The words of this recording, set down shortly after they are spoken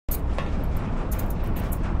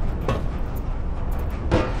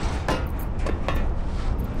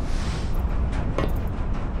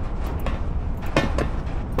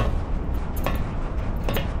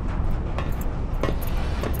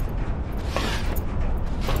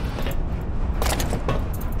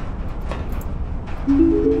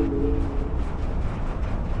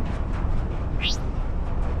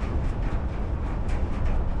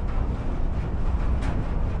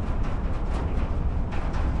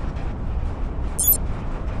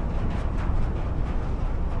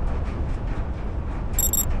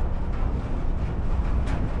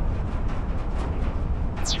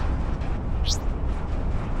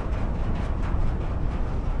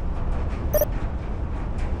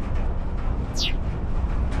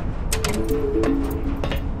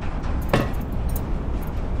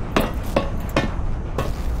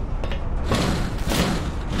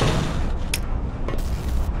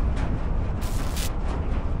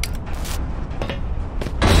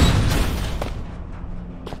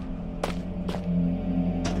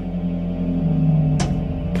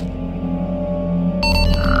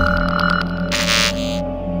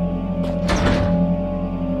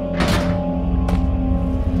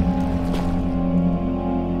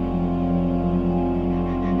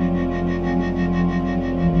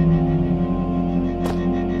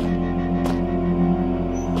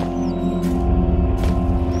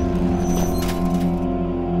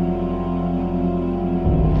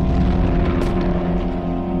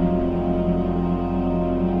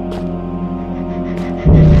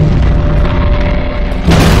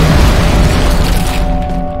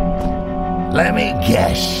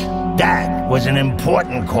was an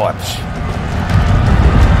important corpse.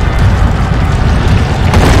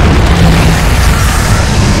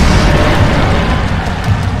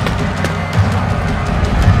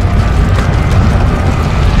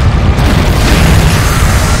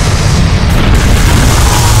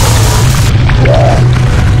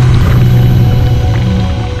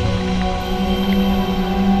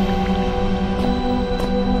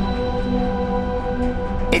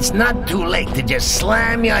 It's not too late to just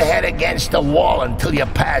slam your head against the wall until you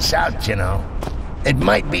pass out, you know. It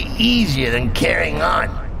might be easier than carrying on.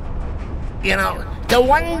 You know, the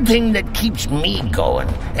one thing that keeps me going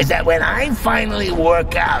is that when I finally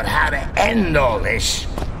work out how to end all this,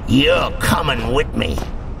 you're coming with me.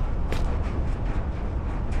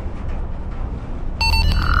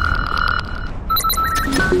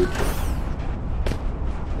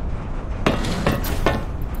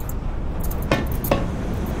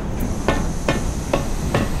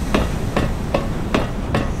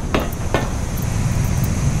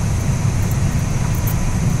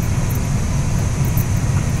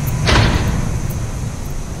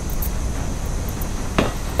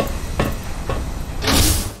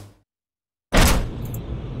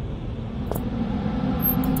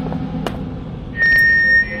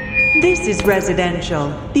 This is residential.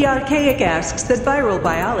 The archaic asks that viral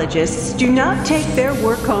biologists do not take their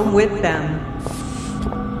work home with them.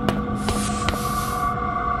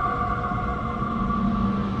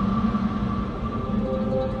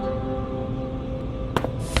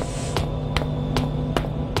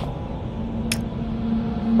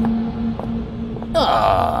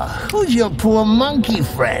 Oh, who's your poor monkey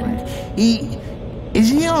friend? Is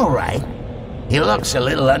he all right? He looks a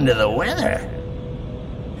little under the weather.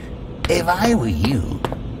 If I were you,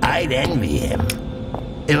 I'd envy him.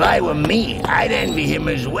 If I were me, I'd envy him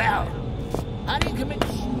as well. How do you commit?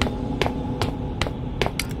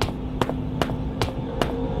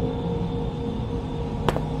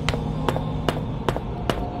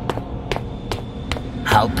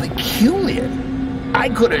 How peculiar. I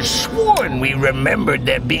could have sworn we remembered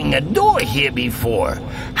there being a door here before.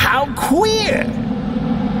 How queer.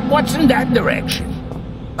 What's in that direction?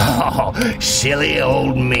 Oh, silly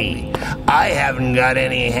old me. I haven't got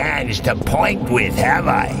any hands to point with, have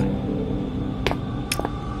I?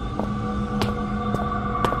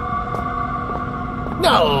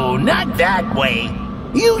 No, not that way.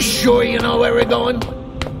 You sure you know where we're going?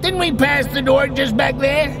 Didn't we pass the door just back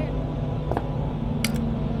there?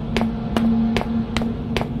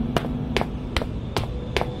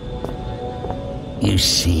 You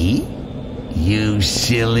see? You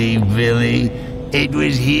silly Billy. It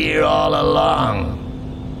was here all along.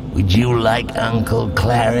 Would you like Uncle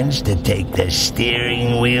Clarence to take the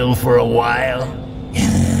steering wheel for a while?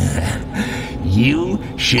 You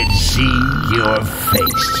should see your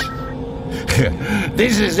face.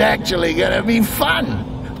 This is actually gonna be fun.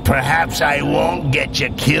 Perhaps I won't get you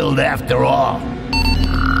killed after all.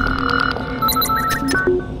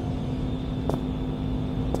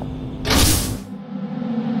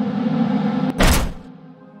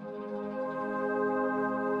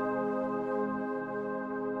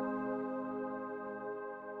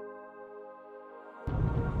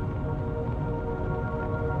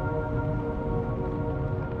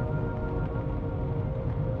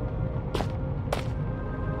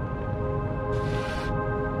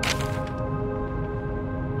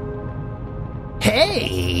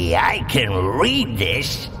 Hey, I can read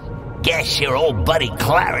this. Guess your old buddy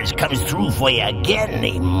Clarence comes through for you again,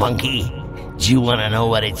 eh, monkey? Do you want to know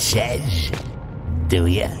what it says? Do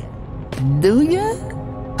ya? Do ya?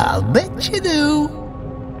 I'll bet you do.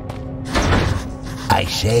 I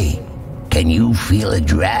say, can you feel a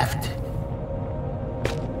draft?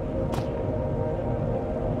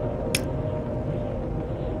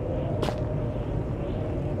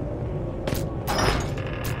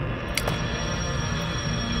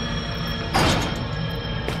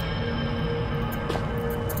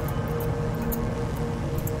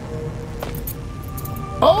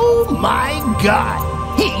 Oh my God!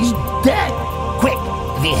 He's dead! Quick,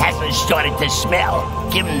 if he hasn't started to smell,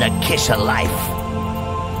 give him the kiss of life.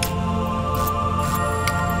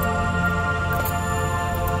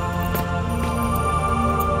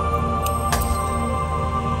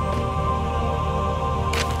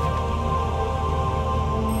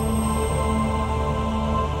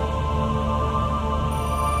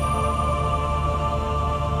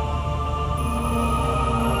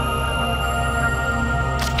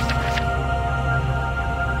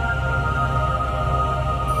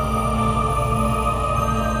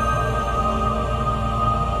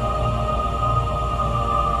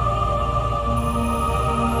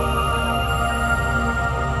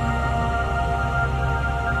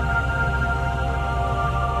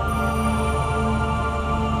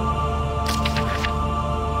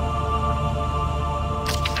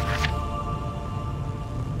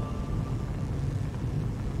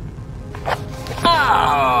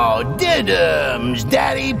 Didums,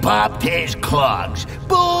 Daddy popped his clogs.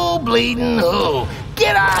 Bull bleeding who?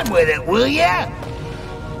 Get on with it, will ya?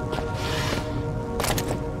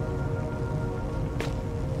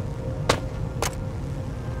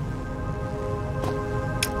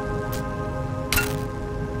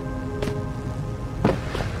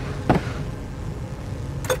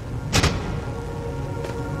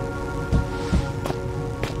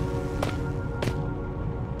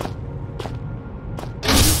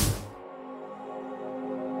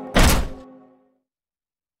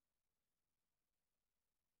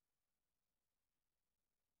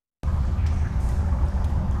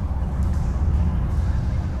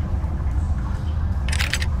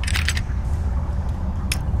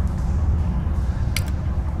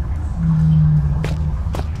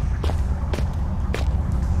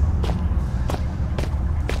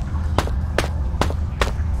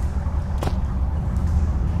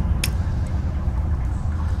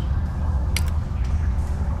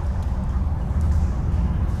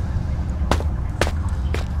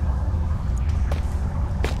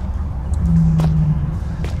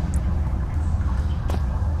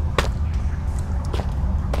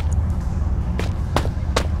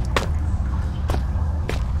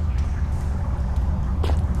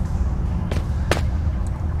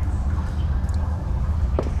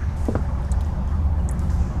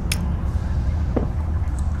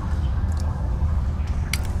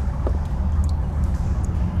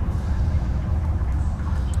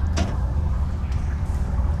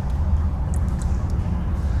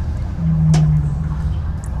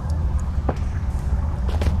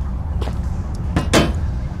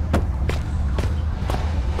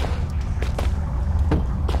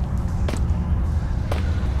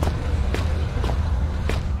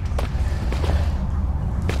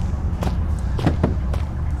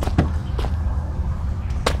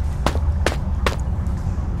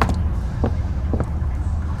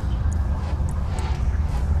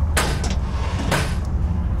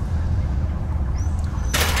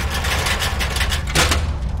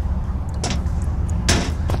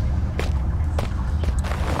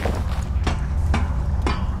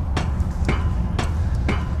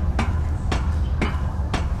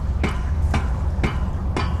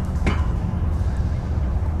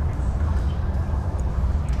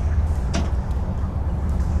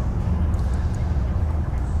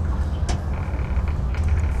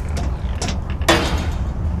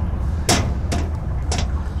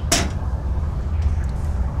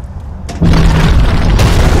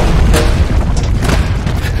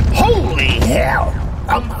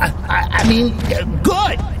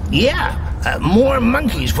 Good. Yeah. More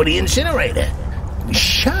monkeys for the incinerator.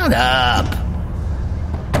 Shut up.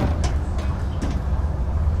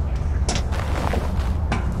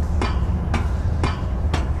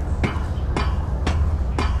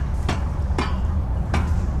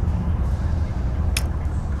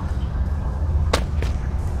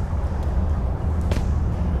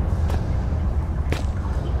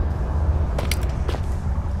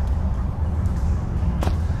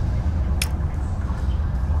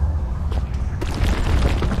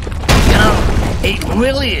 It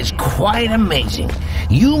really is quite amazing.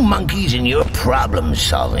 You monkeys and your problem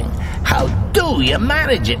solving. How do you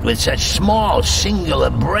manage it with such small, singular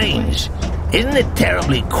brains? Isn't it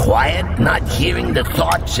terribly quiet, not hearing the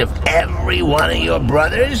thoughts of every one of your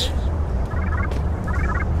brothers?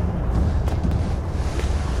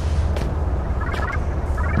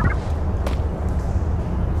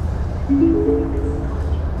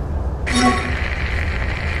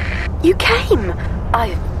 You came!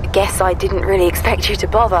 I guess I didn't really expect you to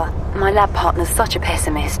bother. My lab partner's such a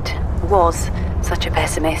pessimist. Was such a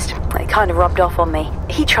pessimist. It kind of rubbed off on me.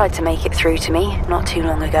 He tried to make it through to me not too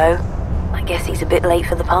long ago. I guess he's a bit late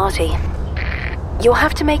for the party. You'll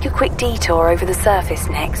have to make a quick detour over the surface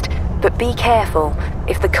next, but be careful.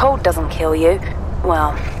 If the cold doesn't kill you,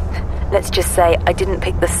 well, let's just say I didn't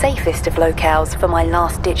pick the safest of locales for my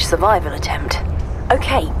last-ditch survival attempt.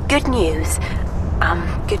 Okay, good news.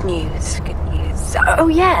 Good news. Oh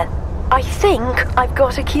yeah, I think I've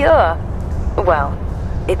got a cure. Well,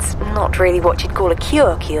 it's not really what you'd call a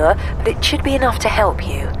cure, but it should be enough to help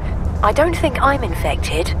you. I don't think I'm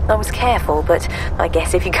infected. I was careful, but I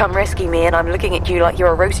guess if you come rescue me and I'm looking at you like you're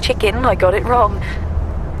a roast chicken, I got it wrong.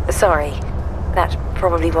 Sorry, that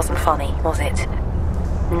probably wasn't funny, was it?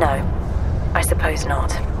 No, I suppose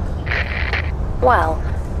not. Well,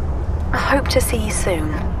 I hope to see you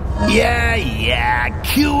soon. Yeah,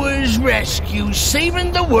 cures, rescues,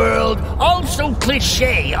 saving the world, also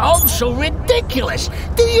cliche, also ridiculous.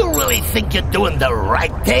 Do you really think you're doing the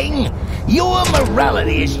right thing? Your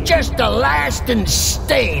morality is just a lasting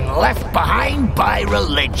stain left behind by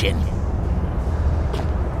religion.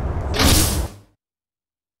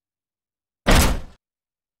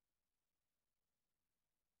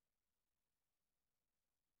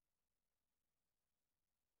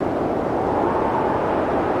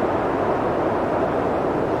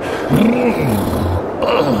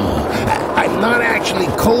 I'm not actually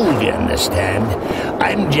cold, you understand?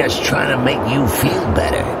 I'm just trying to make you feel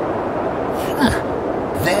better.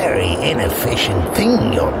 Very inefficient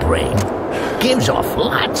thing, your brain. Gives off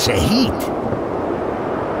lots of heat.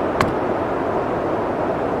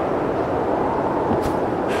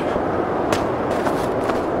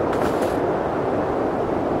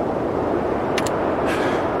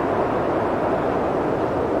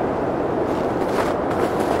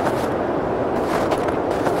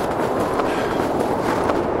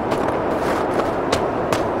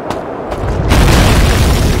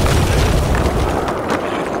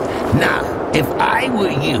 If I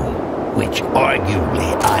were you, which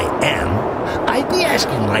arguably I am, I'd be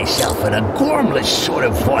asking myself in a gormless sort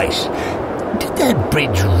of voice, did that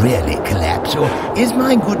bridge really collapse, or is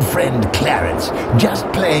my good friend Clarence just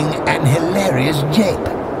playing an hilarious jape?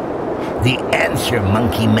 The answer,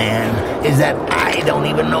 monkey man, is that I don't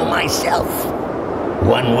even know myself.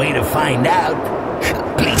 One way to find out.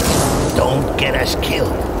 Please, don't get us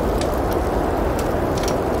killed.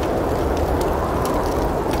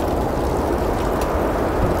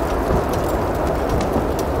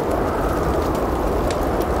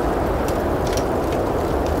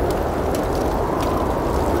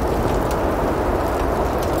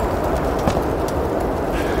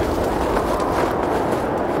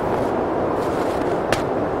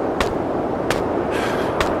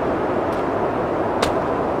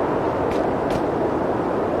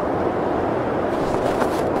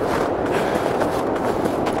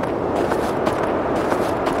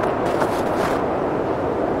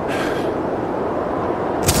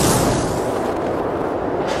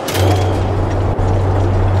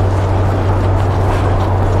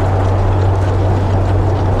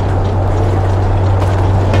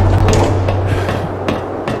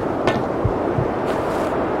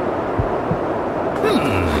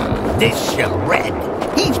 This charade,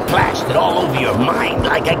 he's plastered all over your mind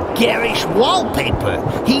like a garish wallpaper.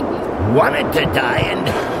 He wanted to die and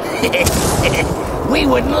we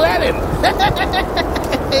wouldn't let him.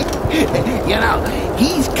 You know,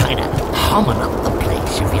 he's kind of humming up the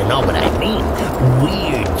place, if you know what I mean.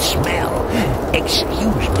 Weird smell.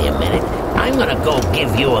 Excuse me a minute. I'm gonna go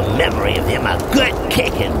give you a memory of him a good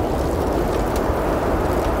kicking.